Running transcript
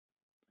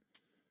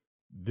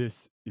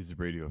This is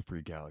Radio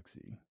Free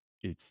Galaxy.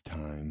 It's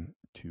time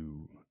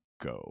to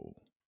go.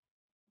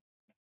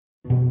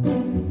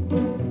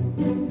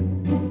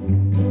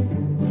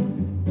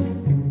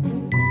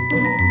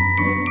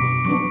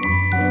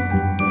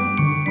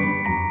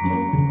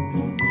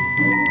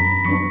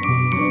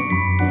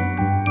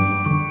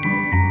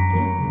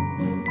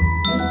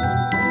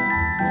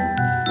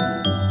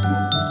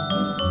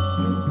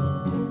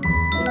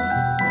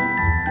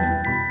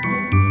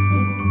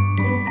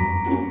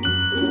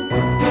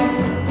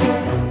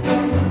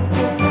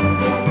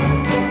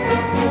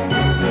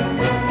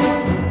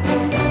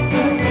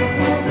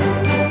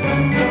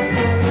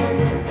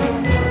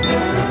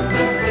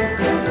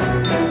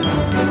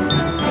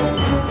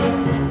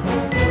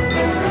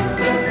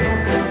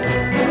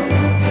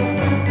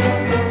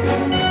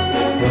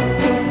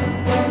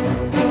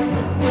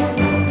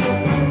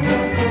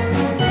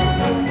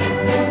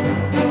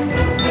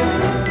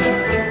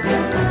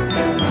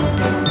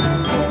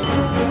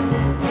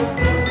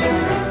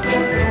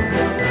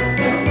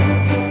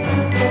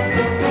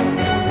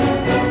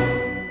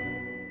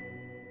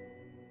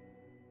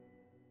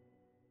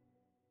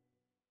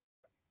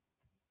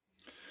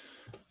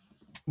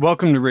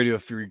 Welcome to Radio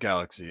Free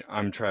Galaxy.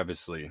 I'm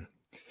Travis Lee.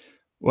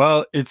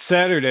 Well, it's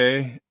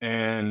Saturday,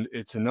 and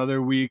it's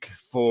another week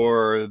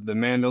for The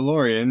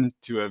Mandalorian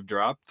to have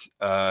dropped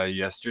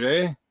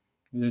yesterday.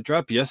 Did it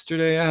drop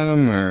yesterday,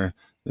 Adam, or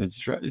it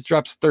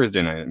drops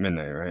Thursday night at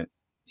midnight, right?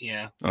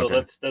 Yeah. So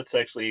Okay. that's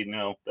actually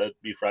that'd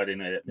be Friday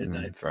night at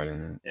midnight. Friday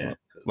night. Yeah.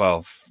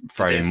 Well,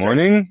 Friday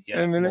morning.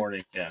 Yeah,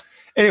 morning. Yeah.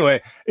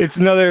 Anyway, it's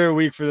another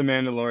week for The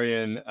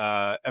Mandalorian,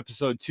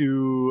 episode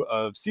 2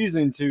 of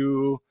season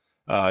 2,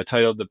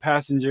 titled The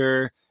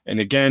Passenger. And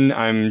again,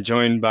 I'm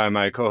joined by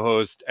my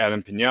co-host,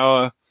 Adam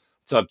Pinella.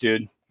 What's up,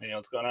 dude? Hey,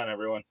 what's going on,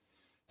 everyone?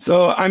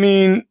 So, I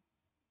mean,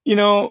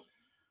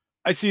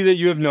 I see that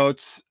you have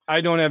notes.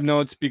 I don't have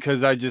notes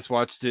because I just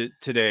watched it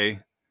today,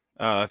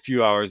 a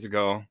few hours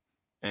ago.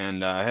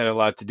 And I had a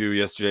lot to do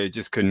yesterday.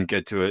 Just couldn't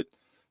get to it.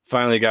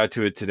 Finally got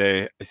to it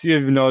today. I see you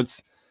have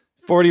notes,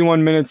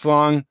 41 minutes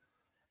long.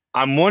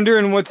 I'm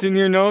wondering what's in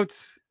your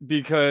notes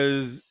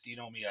because you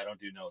know me, I don't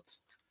do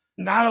notes.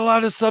 Not a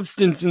lot of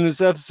substance in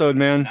this episode,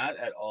 man. Not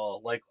at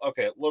all. Like,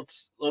 okay,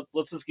 let's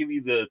just give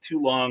you the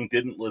too long,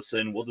 didn't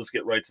listen. We'll just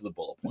get right to the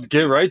bullet points.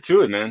 Get right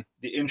to it, man.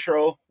 The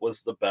intro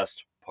was the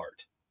best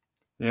part.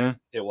 Yeah,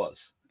 it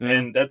was, yeah.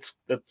 And that's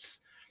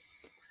it's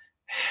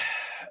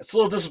a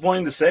little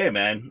disappointing to say,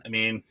 man. I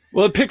mean,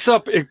 well, it picks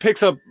up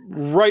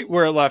right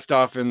where it left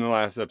off in the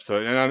last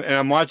episode, and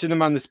I'm watching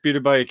him on the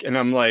speeder bike, and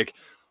I'm like,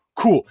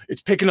 cool,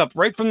 it's picking up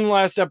right from the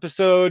last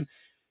episode.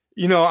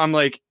 I'm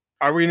like,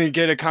 are we going to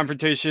get a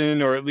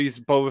confrontation or at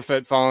least Boba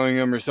Fett following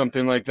him or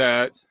something like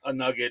that? A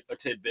nugget, a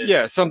tidbit.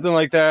 Yeah, something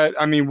like that.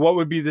 I mean, what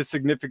would be the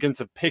significance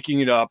of picking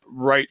it up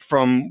right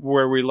from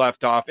where we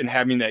left off and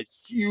having that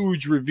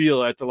huge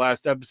reveal at the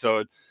last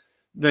episode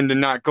than to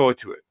not go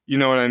to it? You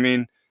know what I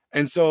mean?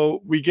 And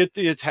so we get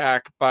the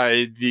attack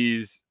by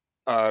these,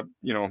 other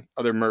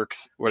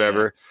mercs,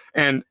 whatever.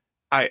 Yeah. And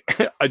a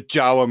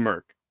Jawa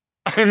merc.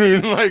 I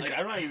mean, like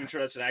I'm not even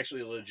sure that's actually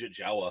a legit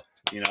Jawa,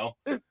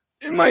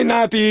 It might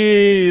not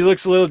be. He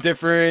looks a little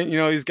different.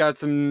 He's got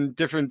some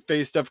different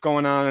face stuff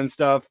going on and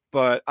stuff.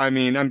 But, I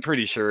mean, I'm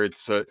pretty sure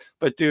it's...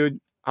 but, dude,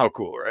 how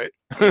cool, right?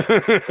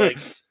 Like,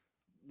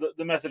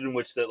 the method in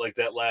which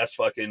that last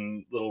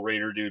fucking little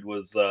raider dude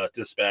was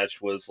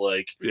dispatched was,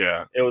 like...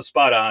 Yeah. It was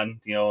spot on.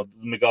 The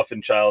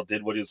MacGuffin child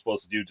did what he was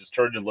supposed to do. Just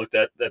turned and looked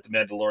at the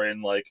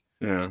Mandalorian like...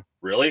 Yeah.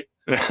 Really?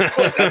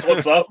 That's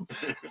what's up?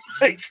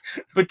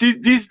 But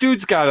these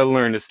dudes gotta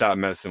learn to stop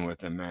messing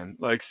with him, man.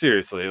 Like,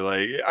 seriously.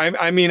 Like,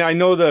 I mean, I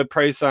know the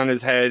price on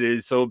his head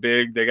is so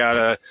big. They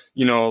gotta,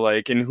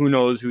 and who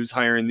knows who's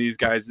hiring these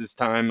guys this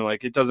time.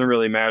 Like, it doesn't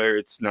really matter.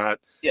 It's not.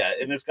 Yeah,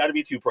 and it's got to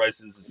be two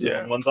prices.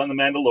 Yeah. One's on the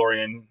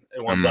Mandalorian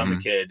and one's on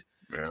the kid.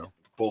 Yeah.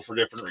 Both for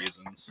different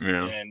reasons.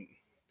 Yeah. And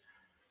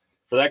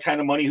for that kind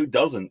of money, who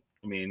doesn't?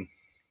 I mean.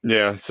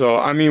 Yeah. So,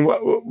 I mean,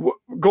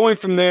 going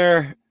from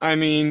there, I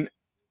mean,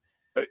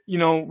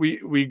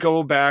 we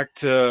go back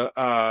to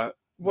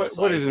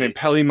what is her name?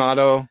 Peli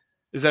Motto.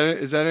 Is that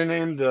her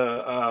name?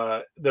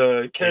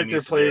 The character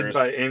Amy played Sedaris.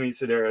 by Amy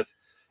Sedaris.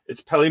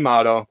 It's Peli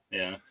Motto.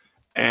 Yeah.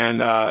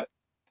 And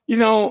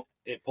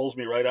it pulls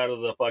me right out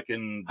of the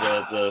fucking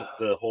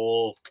the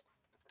whole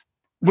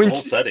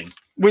setting.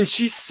 When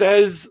she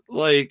says,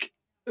 like,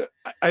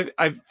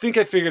 I think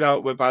I figured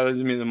out what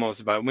bothers me the most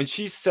about it. When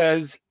she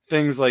says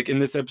things like in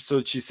this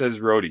episode, she says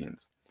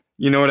Rhodians.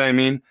 You know what I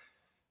mean?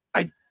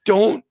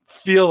 Don't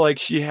feel like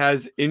she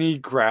has any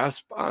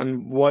grasp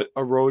on what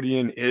a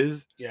Rhodian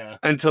is. Yeah.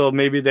 Until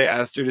maybe they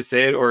asked her to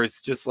say it, or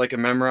it's just like a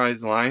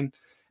memorized line.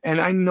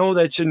 And I know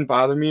that shouldn't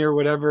bother me or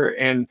whatever.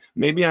 And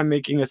maybe I'm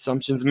making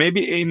assumptions.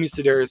 Maybe Amy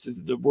Sedaris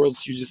is the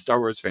world's hugest Star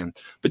Wars fan.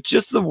 But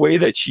just the way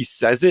that she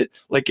says it,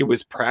 like it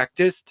was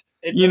practiced.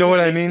 You know what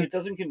I mean? It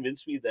doesn't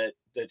convince me that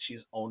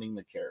she's owning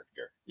the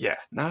character. Yeah,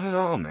 not at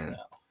all, man.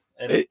 No.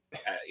 And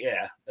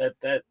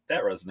that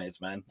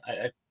resonates, man.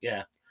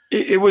 Yeah.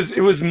 It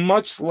was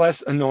much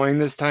less annoying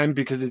this time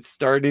because it's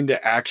starting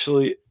to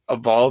actually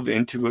evolve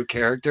into a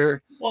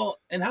character. Well,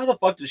 and how the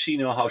fuck does she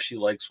know how she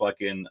likes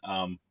fucking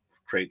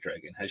Crate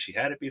Dragon? Has she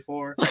had it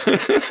before?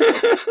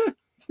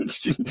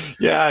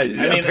 Yeah, I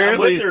mean,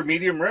 apparently I'm with her,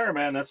 medium rare,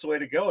 man. That's the way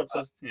to go. It's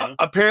just,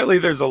 apparently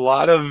there's a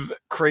lot of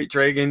Crate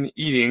Dragon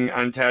eating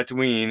on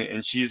Tatooine,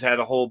 and she's had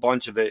a whole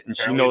bunch of it, and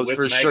she knows with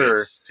for sure.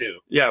 maggots, too.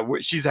 Yeah,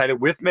 she's had it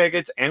with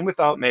maggots and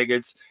without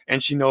maggots,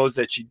 and she knows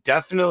that she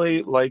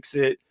definitely likes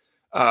it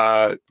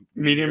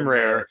medium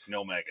rare,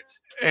 no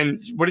maggots.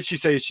 And what did she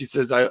say? She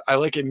says, I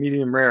like it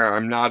medium rare.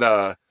 I'm not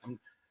a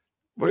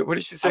what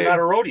did she say? I'm not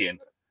a Rodian.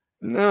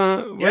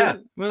 No, yeah,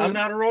 I'm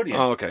not a Rodian.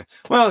 Oh, okay.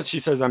 Well, she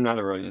says I'm not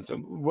a Rodian, so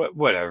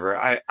whatever.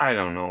 I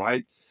don't know.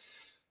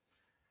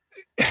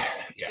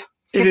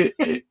 Yeah.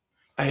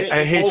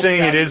 I hate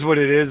saying it is what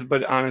it is,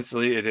 but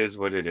honestly, it is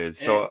what it is.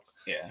 So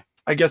yeah,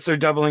 I guess they're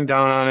doubling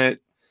down on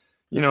it.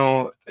 You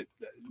know,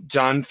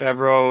 Jon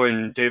Favreau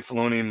and Dave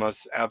Filoni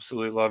must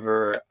absolutely love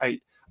her. I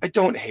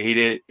don't hate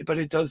it, but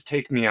it does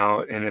take me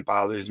out and it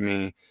bothers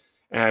me,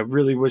 and I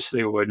really wish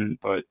they wouldn't,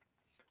 but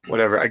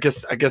whatever. I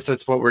guess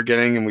that's what we're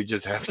getting, and we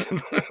just have to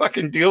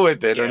fucking deal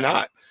with it or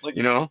not. Like,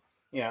 you know?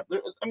 Yeah.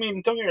 I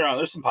mean, don't get me wrong.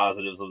 There's some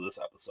positives of this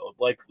episode.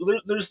 Like,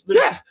 there's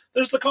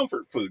the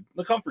comfort food,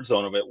 the comfort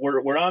zone of it.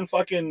 We're on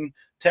fucking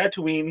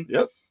Tatooine.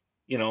 Yep.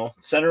 You know,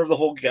 center of the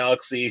whole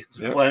galaxy,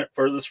 planet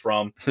furthest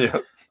from.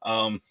 Yep.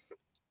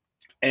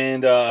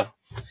 And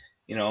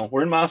you know,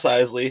 we're in Mos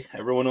Eisley.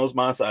 Everyone knows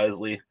Mos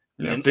Eisley.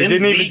 Yeah, They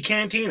didn't even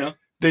cantina.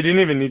 They didn't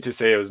even need to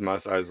say it was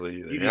Mos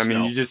Eisley either. I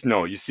mean, you just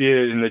know. You see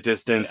it in the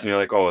distance, and you're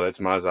like, "Oh, that's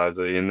Mos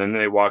Eisley." And then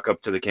they walk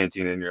up to the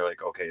cantina, and you're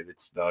like, "Okay,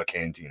 it's the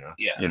cantina."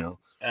 Yeah, you know.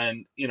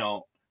 And you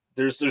know,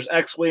 there's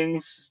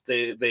X-wings.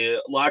 They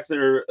lock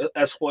their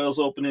S-foils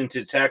open into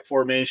attack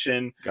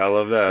formation. Gotta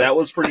love that. That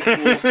was pretty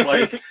cool.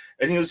 Like,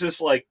 and he was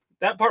just like,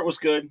 that part was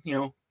good. You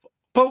know.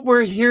 But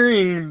we're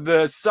hearing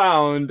the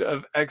sound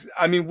of X.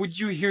 I mean, would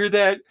you hear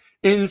that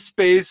in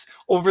space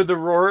over the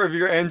roar of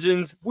your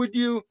engines? Would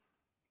you?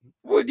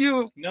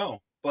 No,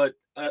 but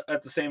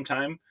at the same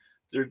time,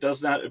 there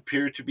does not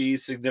appear to be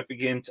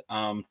significant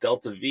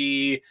Delta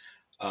V,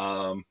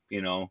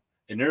 you know,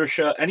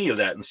 inertia, any of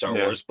that in Star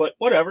Wars. But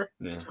whatever,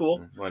 it's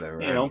cool.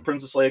 Whatever. You know,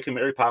 Princess Leia can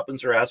Mary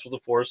Poppins her ass with the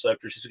Force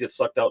after she gets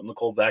sucked out in the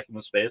cold vacuum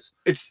of space.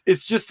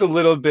 It's just a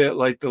little bit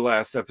like the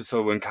last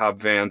episode when Cobb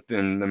Vanth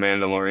and the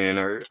Mandalorian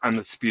are on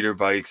the speeder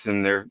bikes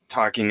and they're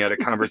talking at a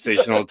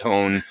conversational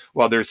tone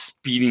while they're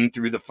speeding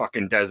through the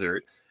fucking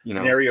desert. You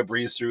know, nary a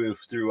breeze through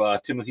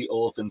Timothy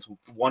Olyphant's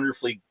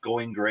wonderfully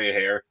going gray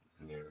hair.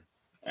 Yeah.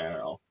 I don't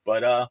know,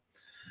 but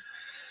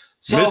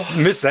so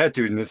miss that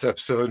dude in this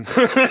episode.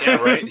 Yeah,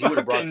 right. He would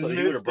have brought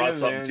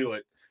something to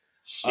it.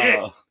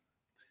 Shit.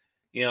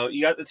 You know,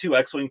 you got the two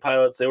X-wing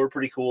pilots. They were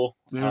pretty cool.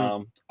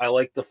 Mm. I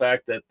like the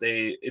fact that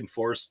they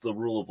enforce the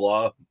rule of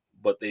law,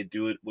 but they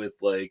do it with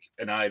like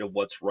an eye to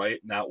what's right,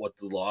 not what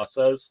the law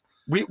says.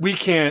 We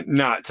can't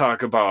not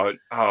talk about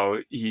how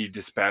he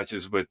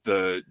dispatches with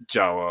the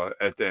Jawa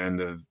at the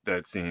end of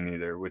that scene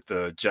either, with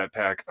the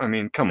jetpack. I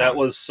mean, come on. That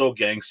was so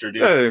gangster,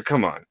 dude.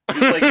 Come on.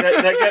 He's like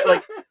that guy,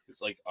 like,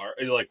 it's like,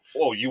 you're like,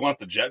 oh, you want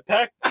the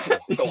jetpack?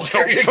 Oh,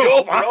 there you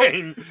go,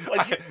 fine. Bro.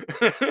 Like,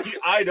 he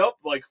eyed up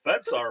like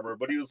fence armor,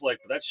 but he was like,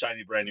 that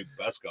shiny brand new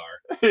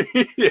Beskar.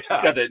 Yeah. He's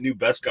got that new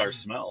Beskar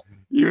smell.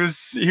 He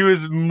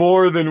was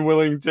more than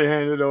willing to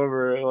hand it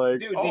over.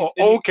 Like, dude,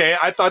 okay,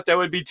 I thought that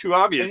would be too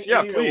obvious.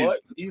 Yeah, please.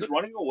 He's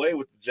running away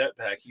with the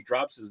jetpack. He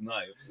drops his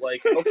knife.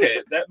 Like,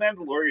 okay, that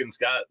Mandalorian's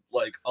got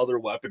like other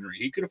weaponry.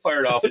 He could have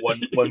fired off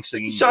one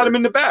singing bird. Shot him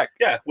in the back.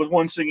 Yeah, with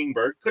one singing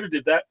bird. Could have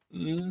did that.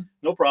 Mm-hmm.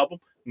 No problem.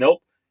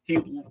 Nope. He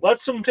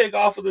lets him take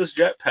off with his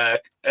jetpack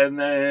and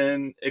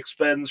then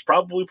expends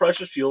probably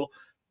precious fuel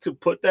to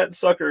put that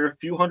sucker a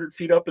few 100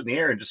 feet up in the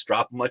air and just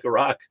drop him like a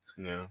rock.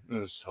 Yeah, it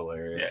was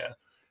hilarious. Yeah.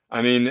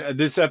 I mean,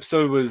 this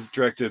episode was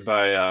directed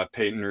by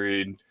Peyton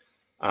Reed.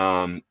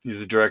 He's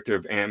the director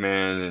of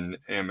Ant-Man and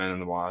Ant-Man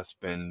and the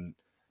Wasp. And,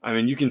 I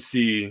mean, you can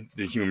see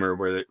the humor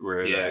where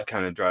that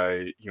kind of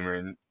dry humor.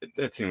 And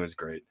that scene was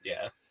great.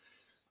 Yeah.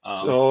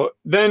 So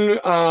then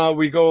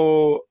we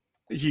go...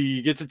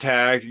 He gets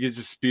attacked. He gets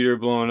his speeder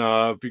blown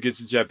up. He gets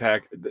his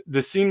jetpack.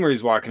 The scene where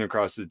he's walking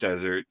across the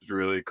desert is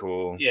really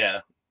cool. Yeah.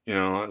 You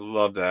know, I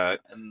love that.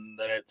 And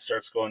then it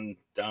starts going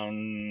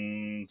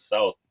down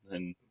south,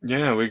 and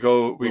yeah, we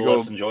go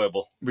less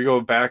enjoyable. We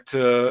go back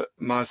to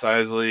Mos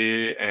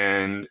Eisley,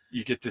 and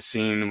you get the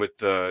scene with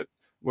the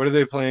what are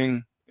they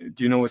playing?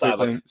 Do you know what they're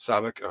playing?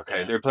 Sabak. Okay,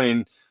 yeah. They're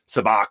playing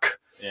Sabak.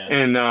 Yeah.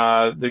 And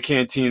the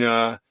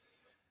cantina.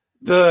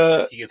 He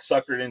gets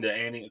suckered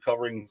into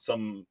covering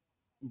some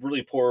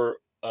really poor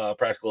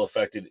practical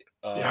effected.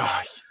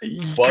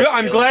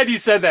 I'm glad you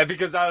said that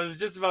because I was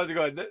just about to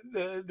go.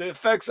 The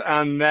effects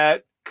on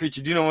that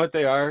creature, do you know what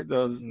they are?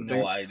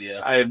 No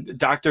idea.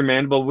 Dr.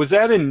 Mandible, was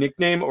that a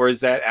nickname or is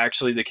that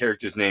actually the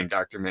character's name,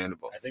 Dr.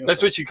 Mandible? I think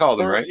that's what she called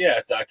him, right?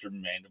 Yeah, Dr.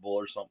 Mandible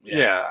or something.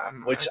 Yeah.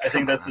 Which I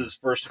think that's his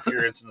first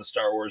appearance in the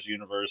Star Wars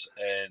universe,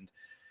 and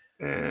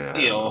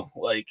you know,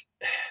 like,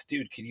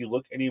 dude, can you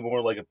look any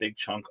more like a big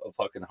chunk of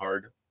fucking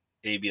hard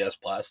ABS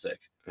plastic?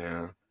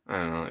 Yeah. I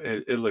don't know.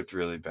 It looked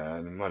really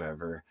bad, and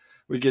whatever.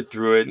 We get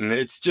through it, and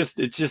it's just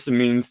a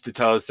means to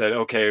tell us that,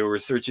 okay, we're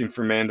searching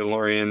for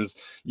Mandalorians.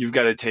 You've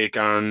got to take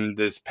on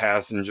this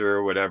passenger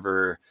or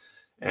whatever,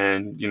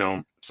 and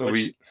so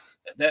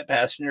that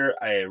passenger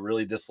I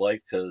really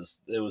disliked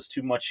because there was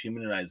too much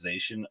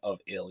humanization of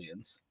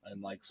aliens,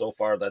 and like so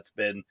far that's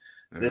been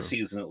this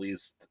season at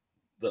least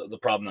the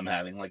problem I'm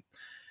having. Like,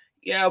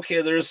 yeah,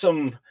 okay, there's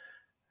some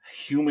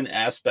human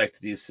aspect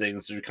to these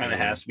things. There kind of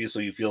has to be, so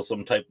you feel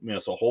some type,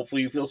 so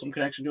hopefully you feel some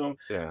connection to them.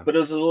 Yeah. But it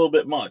was a little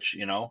bit much,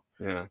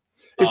 Yeah.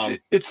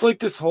 It's like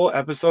this whole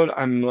episode,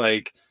 I'm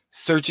like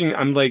searching,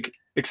 I'm like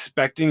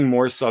expecting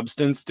more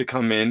substance to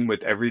come in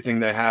with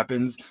everything that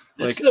happens.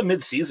 This is a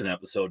mid-season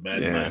episode,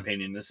 man, in my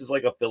opinion. This is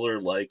like a filler,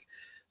 like,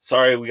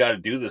 sorry, we got to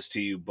do this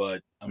to you,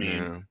 but I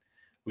mean,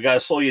 we got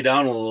to slow you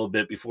down a little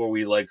bit before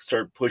we like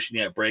start pushing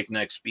you at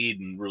breakneck speed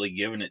and really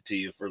giving it to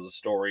you for the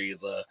story,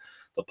 the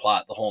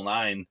plot, the whole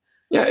nine.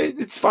 Yeah,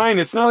 it's fine.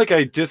 It's not like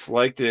I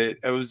disliked it.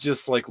 I was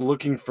just like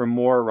looking for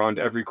more around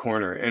every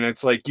corner, and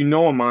it's like a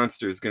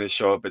monster is going to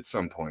show up at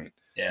some point.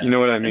 Yeah, you know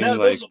what I mean?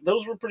 Like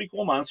those were pretty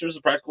cool monsters.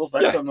 The practical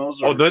effects on those.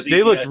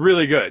 They looked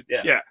really good.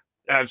 Yeah,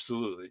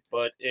 absolutely.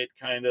 But it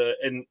kind of,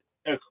 and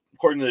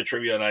according to the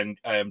trivia on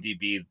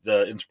IMDb,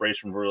 the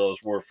inspiration for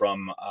those were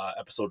from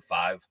episode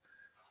 5.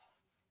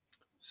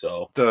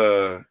 So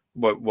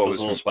what those was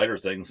little spider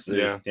things?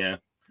 Yeah.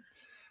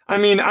 I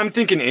mean, I'm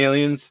thinking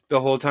aliens the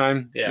whole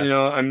time. Yeah.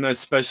 I'm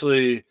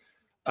especially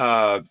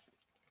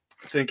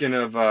thinking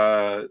of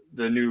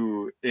the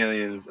new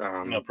aliens,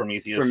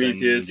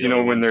 Prometheus.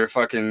 When they're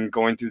fucking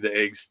going through the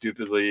eggs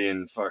stupidly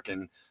and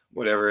fucking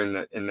whatever in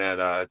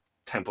that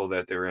temple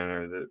that they were in,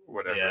 or the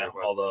whatever. Yeah, it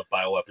was. All the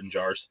bioweapon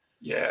jars.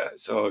 Yeah.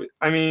 So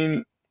I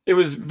mean, it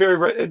was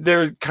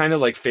they're kind of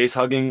like face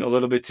hugging a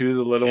little bit too,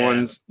 the little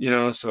ones.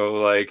 So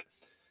like,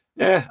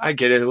 yeah, I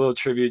get it. A little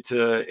tribute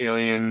to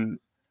alien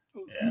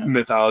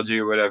mythology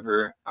or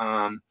whatever.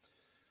 Of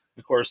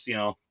course,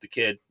 the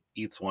kid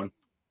eats one.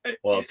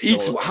 Well,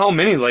 eats how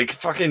many? Like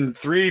fucking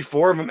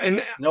 3-4 of them.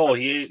 And no,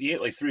 he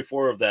ate like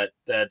 3-4 of that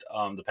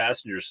the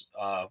passengers.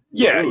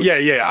 Yeah.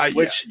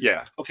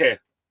 Okay,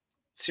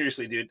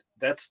 seriously, dude,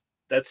 that's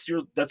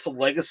a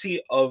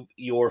legacy of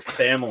your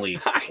family.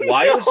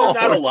 Why is there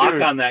not a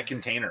lock on that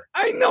container?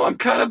 I know. I'm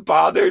kind of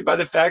bothered by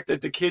the fact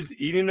that the kid's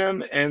eating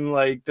them, and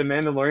like the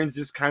Mandalorian's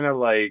just kind of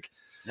like,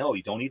 no,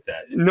 you don't eat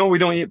that. No, we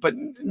don't eat. But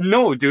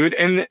no, dude.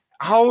 And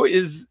how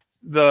is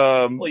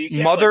the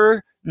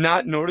mother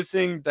not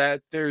noticing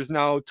that there's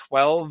now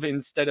 12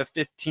 instead of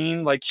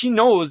 15? Like, she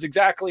knows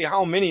exactly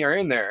how many are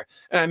in there.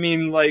 And I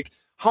mean, like,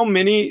 how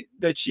many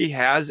that she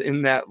has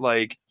in that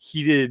like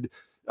heated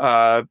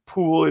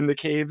pool in the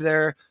cave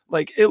there,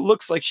 like it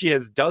looks like she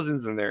has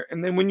dozens in there.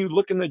 And then when you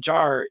look in the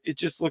jar, it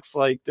just looks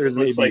like there's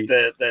maybe like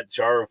that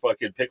jar of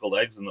fucking pickled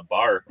eggs in the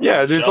bar.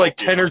 Yeah, there's like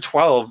 10 or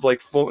 12 like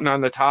floating on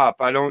the top.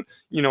 I don't,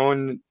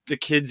 and the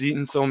kids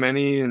eating so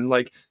many, and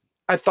like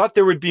I thought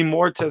there would be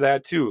more to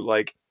that too.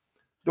 Like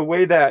the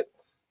way that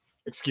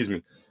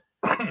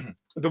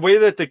the way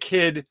that the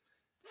kid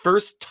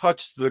first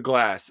touched the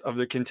glass of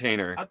the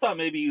container. I thought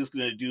maybe he was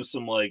going to do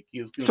some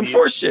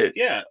force shit.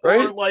 Yeah,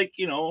 right. Or like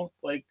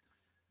like,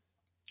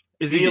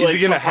 is he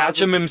going to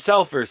hatch him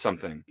himself or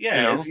something?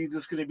 Yeah, is he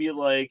just going to be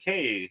like,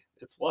 hey,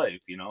 it's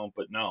life,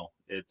 But no,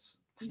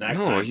 it's snack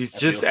time. No, he's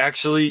just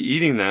actually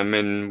eating them,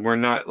 and we're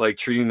not like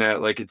treating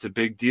that like it's a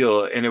big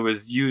deal. And it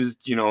was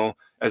used,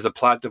 as a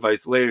plot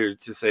device later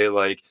to say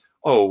like,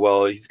 oh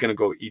well, he's going to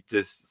go eat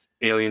this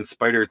alien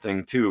spider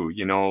thing too.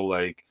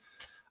 Like.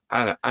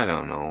 I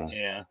don't know.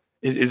 Yeah.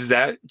 Is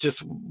that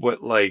just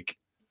what like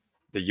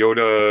the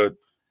Yoda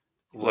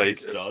like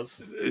does?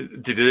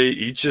 Did they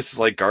eat just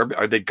like garbage?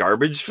 Are they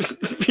garbage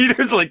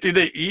feeders? Like, do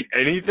they eat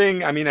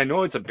anything? I mean, I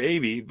know it's a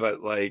baby,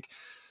 but like,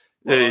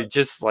 they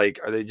just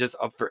like, are they just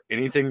up for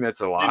anything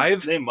that's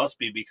alive? They must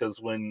be, because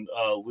when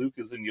Luke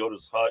is in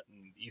Yoda's hut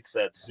and eats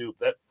that soup,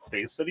 that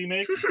face that he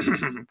makes,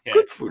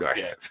 good food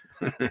I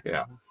have.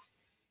 Yeah.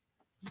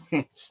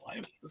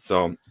 Slimy.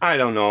 So I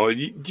don't know.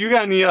 Do you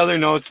got any other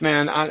notes,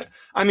 man?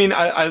 I mean,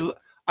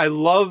 I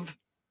love.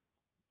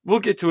 We'll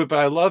get to it, but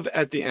I love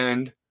at the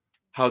end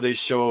how they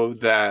show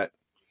that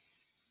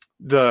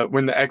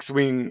when the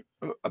X-wing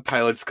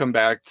pilots come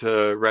back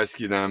to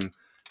rescue them,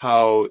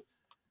 how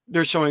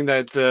they're showing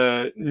that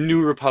the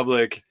New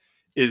Republic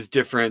is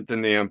different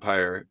than the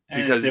Empire,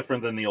 and because it's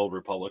different than the Old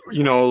Republic.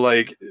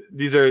 Like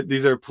these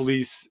are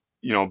police,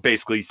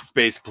 basically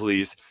space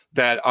police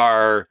that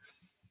are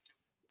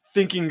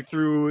thinking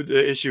through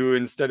the issue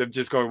instead of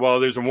just going, well,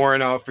 there's a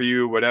warrant out for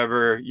you,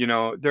 whatever.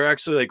 They're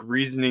actually like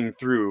reasoning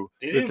through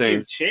the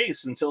things. Give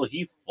chase until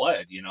he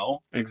fled.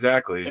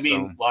 Exactly. I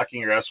mean, locking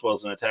your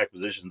S-wells in attack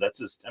position. That's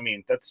just. I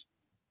mean, that's.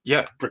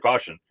 Yeah.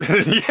 Precaution.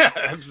 Yeah,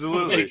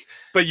 absolutely.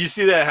 But you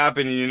see that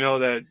happen, and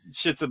that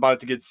shit's about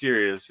to get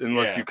serious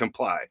unless you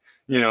comply.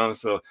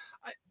 So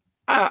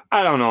I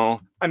don't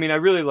know. I mean, I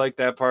really like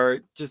that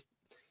part, just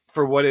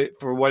for what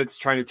it's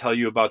trying to tell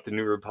you about the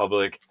New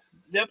Republic.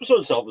 The episode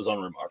itself was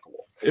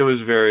unremarkable. It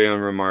was very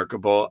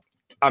unremarkable.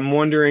 I'm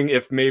wondering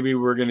if maybe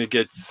we're going to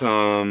get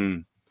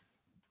some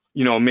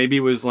maybe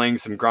it was laying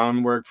some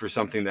groundwork for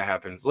something that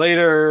happens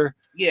later.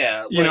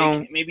 Yeah,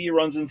 maybe he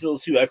runs into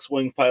those 2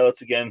 X-wing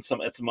pilots again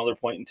at some other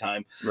point in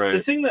time. Right. The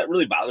thing that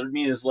really bothered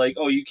me is like,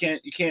 oh, you have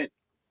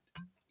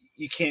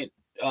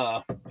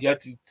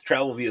to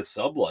travel via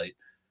sublight.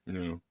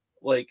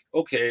 Like,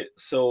 okay,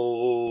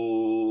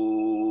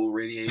 so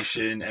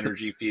radiation,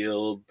 energy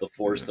field, the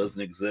force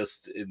doesn't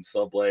exist in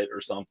sublight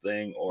or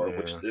something, or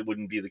which it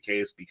wouldn't be the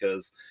case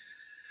because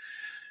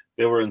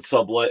they were in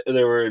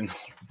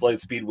light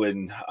speed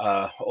when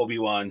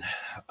Obi-Wan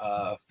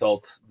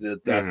felt the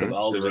death of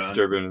Alderaan. The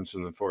disturbance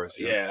in the force.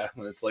 Yeah,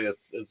 and it's like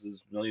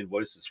this million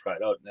voices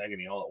cried out in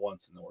agony all at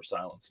once, and then were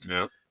silenced.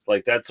 Yeah,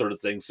 like that sort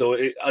of thing. So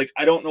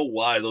I don't know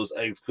why those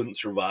eggs couldn't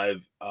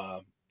survive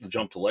the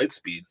jump to light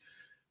speed,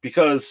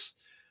 because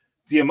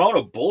the amount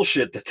of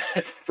bullshit that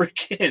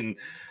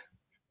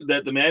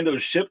the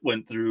Mando's ship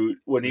went through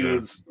when he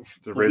was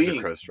the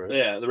Razor Crest, right?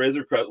 Yeah, the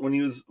Razor Crest, when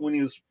he was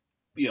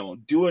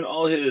doing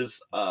all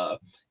his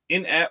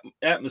in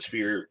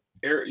atmosphere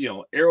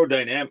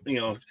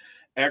aerodynamic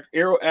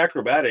aero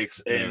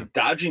acrobatics and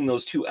dodging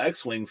those 2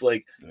 X-wings.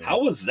 Like, how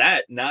was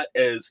that not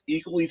as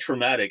equally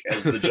traumatic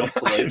as the jump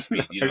to light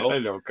speed? I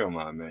know, come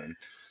on, man.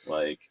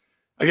 Like,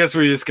 I guess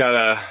we just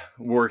gotta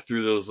work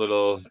through those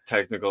little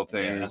technical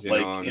things,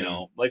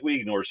 like we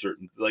ignore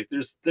certain, like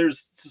there's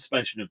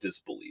suspension of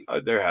disbelief.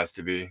 There has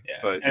to be,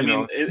 but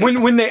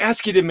when they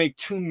ask you to make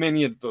too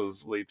many of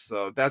those leaps,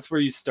 though, that's where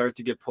you start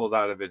to get pulled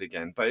out of it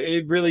again. But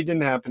it really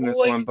didn't happen this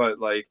one. But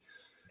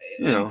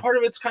part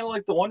of it's kind of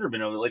like the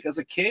wonderment of it. Like, as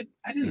a kid,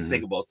 I didn't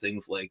think about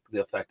things like the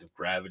effect of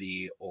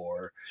gravity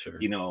or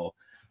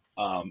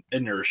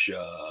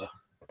inertia,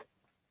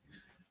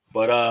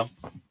 but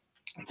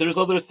there's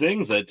other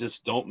things that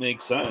just don't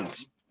make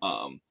sense.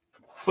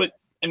 But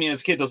I mean,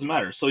 as a kid, it doesn't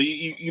matter. So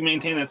you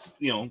maintain that,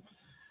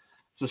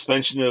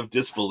 suspension of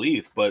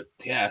disbelief. But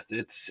yeah,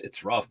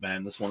 it's rough,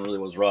 man. This one really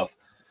was rough.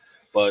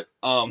 But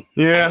I don't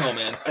know,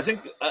 man. I think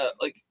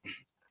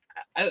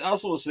I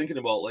also was thinking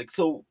about, like,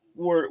 so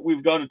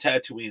we've gone to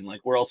Tatooine.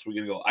 Like, where else are we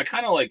gonna go? I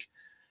kind of like.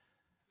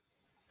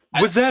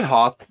 Was that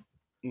Hoth?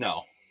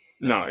 No,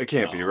 it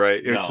can't be, right?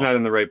 It's not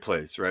in the right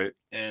place, right?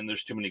 And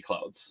there's too many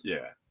clouds.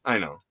 Yeah, I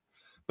know.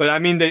 But I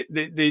mean,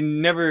 they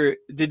never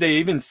did. They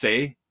even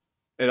say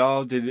at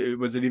all?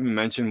 Was it even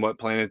mentioned what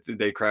planet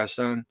they crashed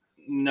on?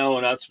 No,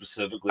 not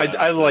specifically.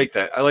 I like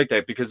that. I like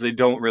that because they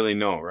don't really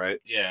know, right?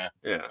 Yeah.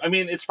 I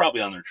mean, it's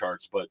probably on their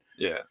charts, but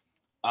it's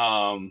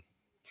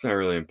not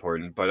really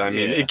important. But I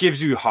mean, it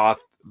gives you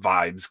Hoth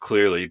vibes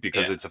clearly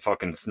because it's a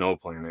fucking snow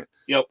planet.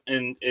 Yep,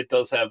 and it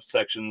does have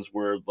sections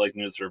where, like,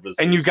 near the surface.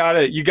 And you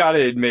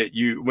gotta admit,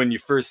 when you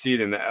first see it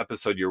in the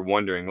episode, you're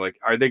wondering, like,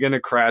 are they gonna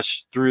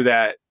crash through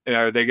that? And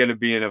are they gonna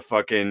be in a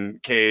fucking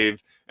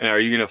cave? And are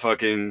you gonna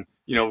fucking,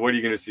 what are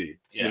you gonna see?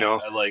 Yeah,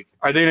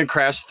 are they gonna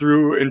crash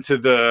through into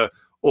the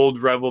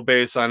old rebel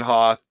base on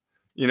Hoth?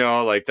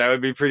 Like, that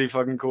would be pretty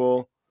fucking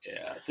cool.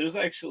 Yeah, there's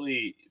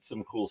actually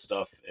some cool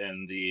stuff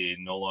in the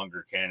no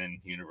longer canon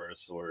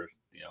universe, or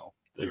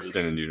the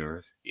extended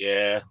universe.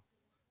 Yeah,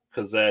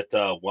 because that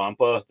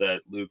Wampa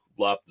that Luke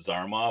lopped his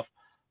arm off,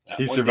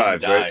 he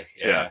survives, right?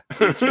 Yeah,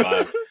 he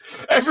survived.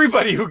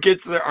 Everybody who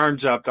gets their arm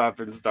chopped off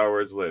in Star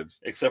Wars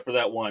lives, except for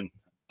that one,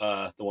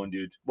 the one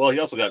dude. Well, he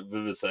also got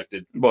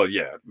vivisected. Well,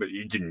 yeah, but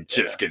he didn't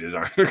just get his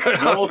arm cut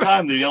off. The whole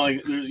time they're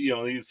yelling,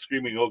 he's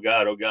screaming, "Oh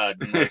God, oh God!"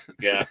 Like,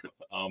 yeah,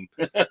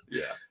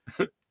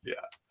 yeah,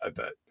 I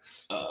bet.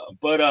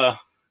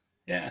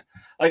 Yeah,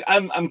 like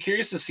I'm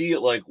curious to see,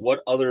 like,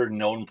 what other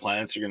known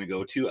planets are going to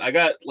go to. I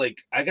got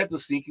the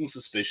sneaking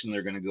suspicion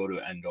they're going to go to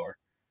Endor.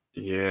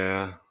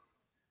 Yeah,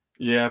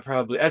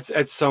 probably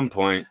at some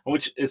point.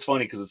 Which is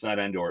funny because it's not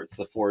Endor; it's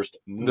the forest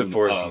moon. The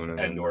forest moon of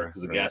Endor,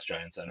 because the gas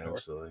giant's Endor.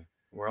 Absolutely,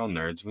 we're all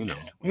nerds. We know.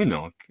 We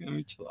know. Let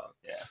me chill out.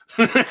 Yeah,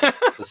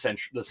 the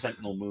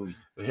Sentinel moon.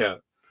 Yeah.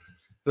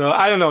 So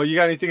I don't know. You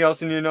got anything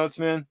else in your notes,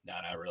 man? No,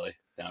 not really.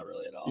 Not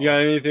really at all. You got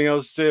anything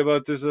else to say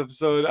about this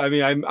episode? I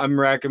mean, I'm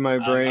racking my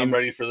brain. I'm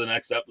ready for the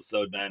next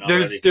episode, man.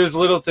 There's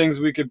little things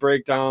we could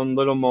break down,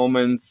 little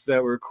moments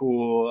that were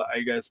cool,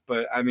 I guess.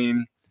 But I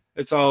mean,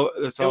 it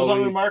was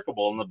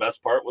unremarkable, and the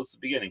best part was the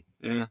beginning.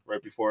 Yeah,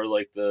 right before,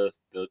 like, the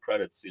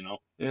credits.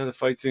 Yeah, the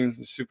fight scenes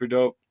are super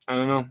dope. I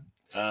don't know.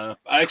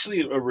 I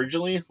actually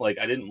originally, like,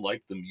 I didn't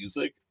like the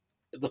music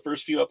the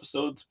first few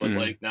episodes, but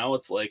like now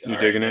it's like, you're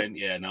digging it.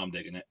 Yeah, now I'm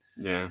digging it.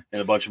 Yeah,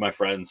 and a bunch of my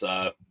friends,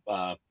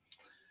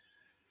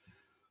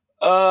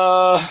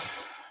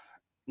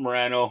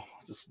 Morano,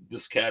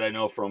 this cat I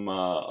know from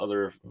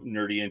other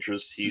nerdy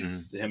interests.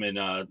 Him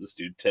and this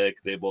dude Tech.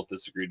 They both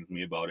disagreed with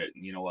me about it,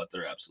 and you know what?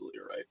 They're absolutely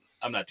right.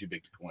 I'm not too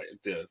big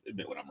to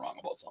admit when I'm wrong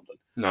about something.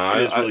 No,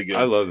 it's really good.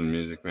 I love the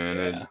music, man.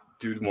 Yeah.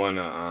 Dude won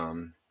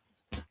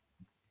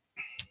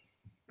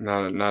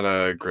not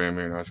a Grammy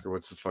or an Oscar.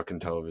 What's the fucking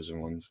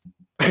television ones?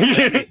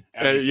 Yeah,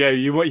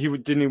 he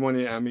didn't he win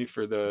an Emmy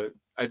for the.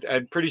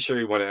 I'm pretty sure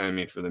he won an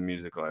Emmy for the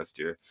music last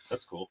year.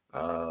 That's cool.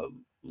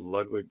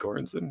 Ludwig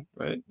Göransson,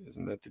 right?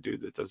 Isn't that the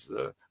dude that does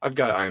the? I've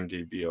got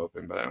IMDb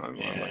open, but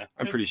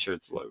I'm pretty sure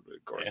it's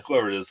Ludwig Göransson. Yeah,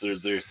 whoever it is,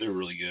 they're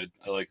really good.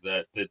 I like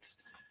that.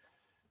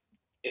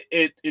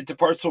 it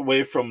departs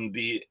away from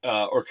the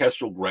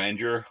orchestral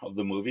grandeur of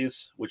the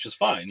movies, which is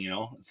fine.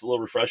 It's a little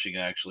refreshing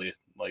actually.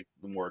 Like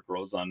the more it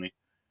grows on me.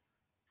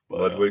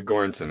 Ludwig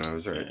Göransson, I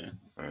was right. Yeah.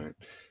 All right.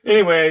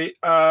 Anyway,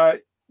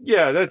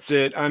 yeah, that's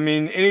it. I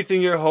mean,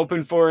 anything you're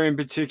hoping for in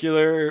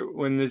particular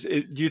when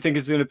do you think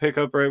it's going to pick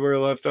up right where it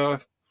left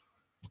off?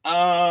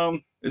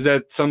 Is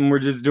that something we're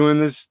just doing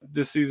this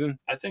season?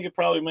 I think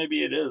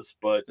maybe it is,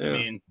 but yeah. I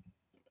mean,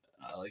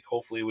 like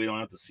hopefully we don't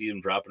have to see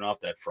him dropping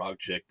off that frog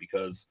chick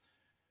because,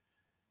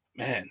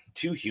 man,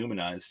 too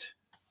humanized.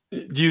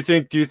 Do you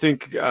think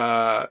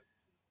Boba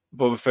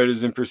Fett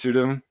is in pursuit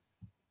of him?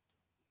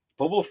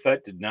 Boba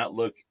Fett did not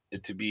look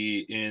to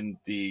be in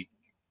the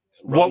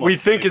what we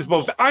think is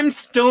Boba Fett. I'm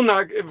still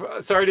not.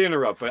 Sorry to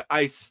interrupt, but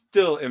I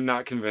still am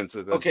not convinced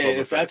that that's okay. Boba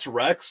if Fett. That's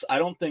Rex, I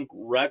don't think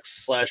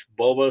Rex /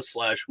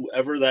 Boba /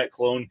 whoever that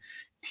clone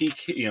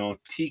TK,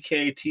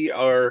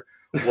 TKTR,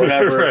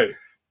 whatever. Right.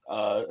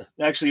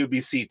 Actually, it would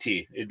be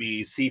CT. It'd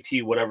be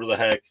CT, whatever the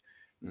heck.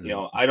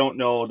 Mm-hmm. I don't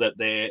know that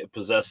they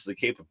possess the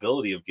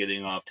capability of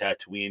getting off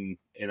Tatooine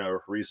in a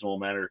reasonable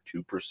manner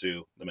to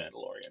pursue the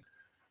Mandalorian.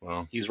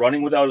 Well, he's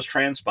running without his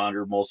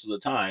transponder most of the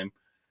time,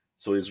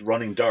 so he's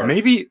running dark.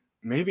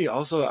 Maybe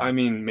also, I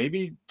mean,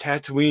 maybe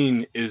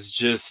Tatooine is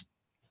just.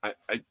 I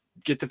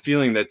get the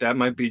feeling that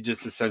might be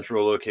just a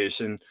central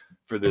location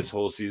for this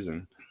whole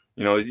season.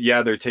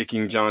 Yeah, they're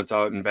taking jaunts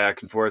out and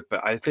back and forth,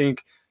 but I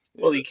think.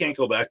 Well, you can't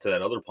go back to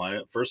that other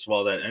planet. First of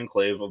all, that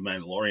enclave of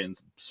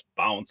Mandalorians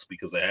bounced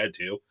because they had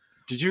to.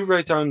 Did you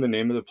write down the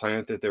name of the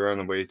planet that they're on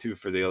the way to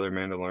for the other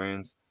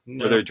Mandalorians?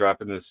 No. Where they're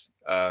dropping this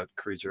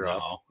creature off?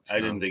 No,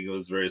 I didn't think it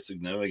was very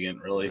significant,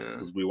 really,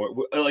 because we weren't.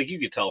 Like you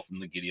could tell from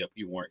the giddy up,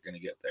 you weren't going to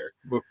get there.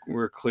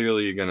 We're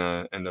clearly going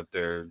to end up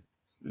there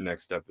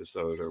next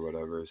episode or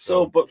whatever.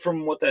 So, but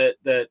from what the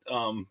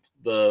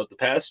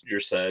passenger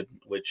said,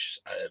 which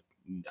I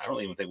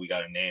don't even think we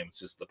got a name. It's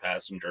just the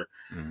passenger.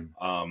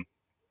 Mm-hmm.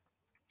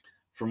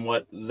 From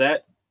what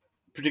that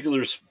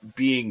particular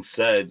being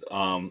said,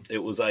 it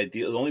was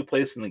ideal. The only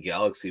place in the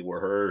galaxy where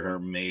her and her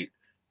mate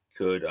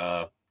could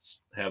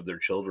have their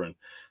children.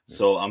 Yeah.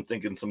 So I'm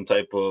thinking some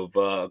type of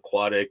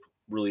aquatic,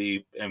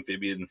 really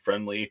amphibian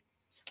friendly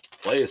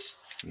place.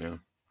 Yeah.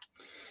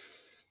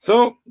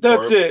 So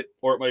that's it.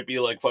 Or it might be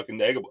like fucking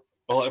Dagobah.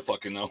 Oh, I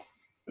fucking know.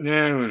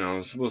 Yeah, who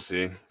knows? We'll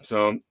see.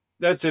 So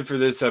that's it for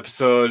this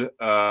episode.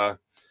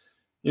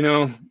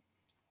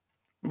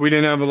 We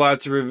didn't have a lot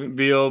to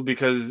reveal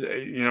because,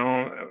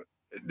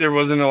 there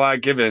wasn't a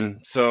lot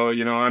given. So,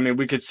 I mean,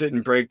 we could sit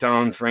and break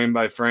down frame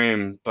by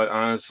frame, but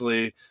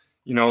honestly,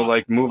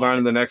 move on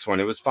to the next one.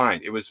 It was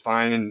fine. It was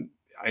fine, and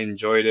I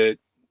enjoyed it.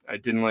 I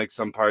didn't like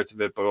some parts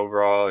of it, but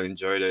overall, I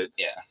enjoyed it.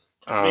 Yeah.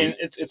 I mean,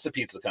 it's a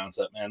pizza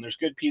concept, man. There's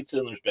good pizza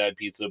and there's bad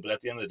pizza, but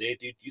at the end of the day,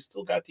 dude, you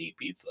still got to eat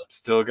pizza.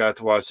 Still got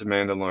to watch The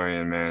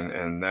Mandalorian, man,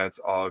 and that's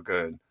all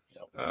good.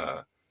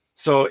 Yep.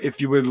 So if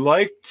you would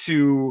like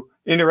to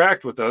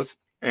interact with us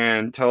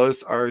and tell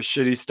us our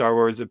shitty Star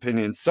Wars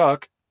opinions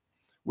suck,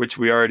 which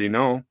we already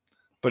know,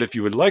 but if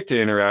you would like to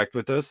interact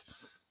with us,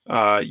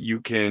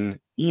 you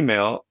can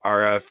email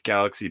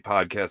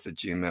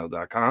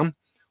rfgalaxypodcast@gmail.com,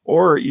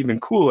 or even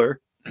cooler,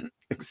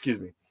 excuse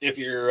me. If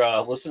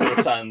you're listening to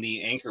this on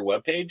the Anchor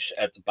webpage,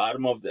 at the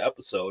bottom of the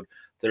episode,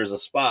 there's a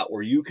spot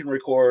where you can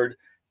record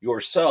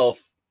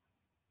yourself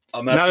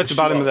a message. Not at the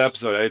bottom of the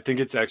episode. I think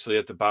it's actually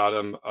at the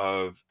bottom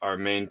of our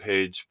main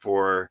page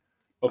for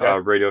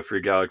Radio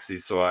Free Galaxy.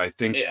 So I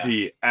think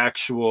the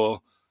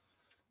actual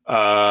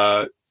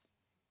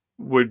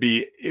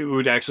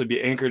would actually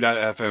be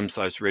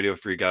anchor.fm/Radio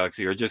Free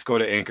Galaxy, or just go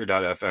to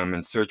anchor.fm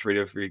and search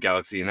Radio Free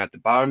Galaxy. And at the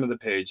bottom of the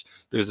page,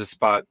 there's a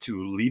spot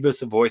to leave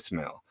us a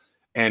voicemail.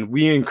 And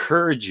we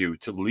encourage you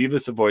to leave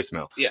us a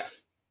voicemail. Yeah.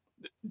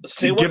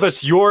 Give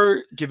us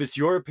your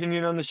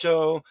opinion on the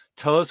show.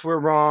 Tell us we're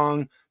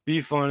wrong.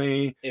 Be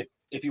funny.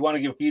 If you want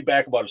to give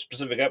feedback about a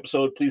specific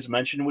episode, please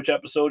mention which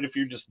episode. If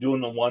you're just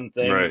doing the one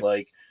thing,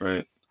 right.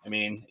 I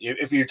mean,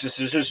 if you're just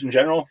in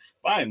general,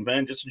 fine,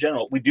 man. Just in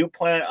general, we do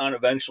plan on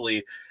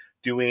eventually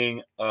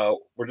doing.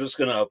 We're just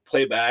gonna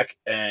play back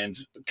and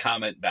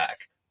comment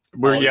back.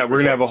 We're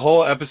gonna have a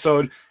whole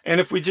episode, and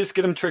if we just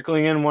get them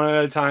trickling in one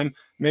at a time,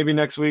 maybe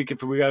next week,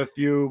 if we got a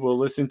few, we'll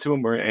listen to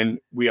them. And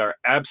we are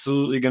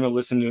absolutely gonna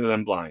listen to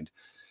them blind.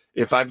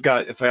 If I've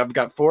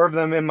got 4 of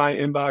them in my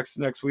inbox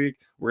next week,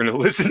 we're gonna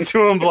listen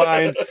to them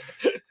blind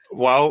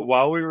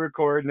while we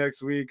record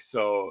next week.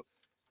 So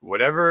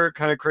whatever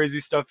kind of crazy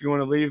stuff you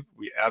want to leave,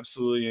 we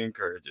absolutely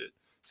encourage it.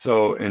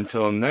 So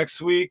until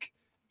next week,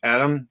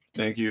 Adam,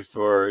 thank you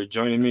for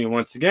joining me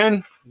once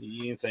again.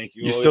 Yeah, thank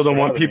you. You still don't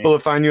want people to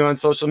find you on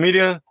social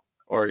media?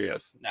 Or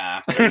yes?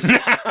 Nah.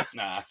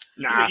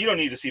 You don't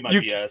need to see my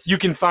BS. You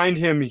can find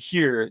him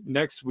here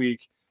next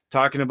week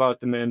talking about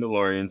The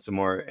Mandalorian some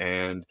more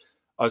and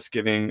us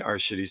giving our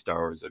shitty Star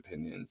Wars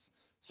opinions.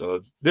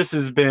 So this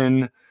has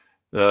been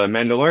the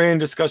Mandalorian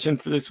discussion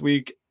for this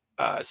week.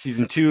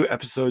 Season 2,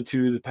 episode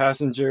 2, The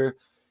Passenger.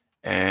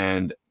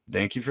 And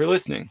thank you for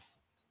listening.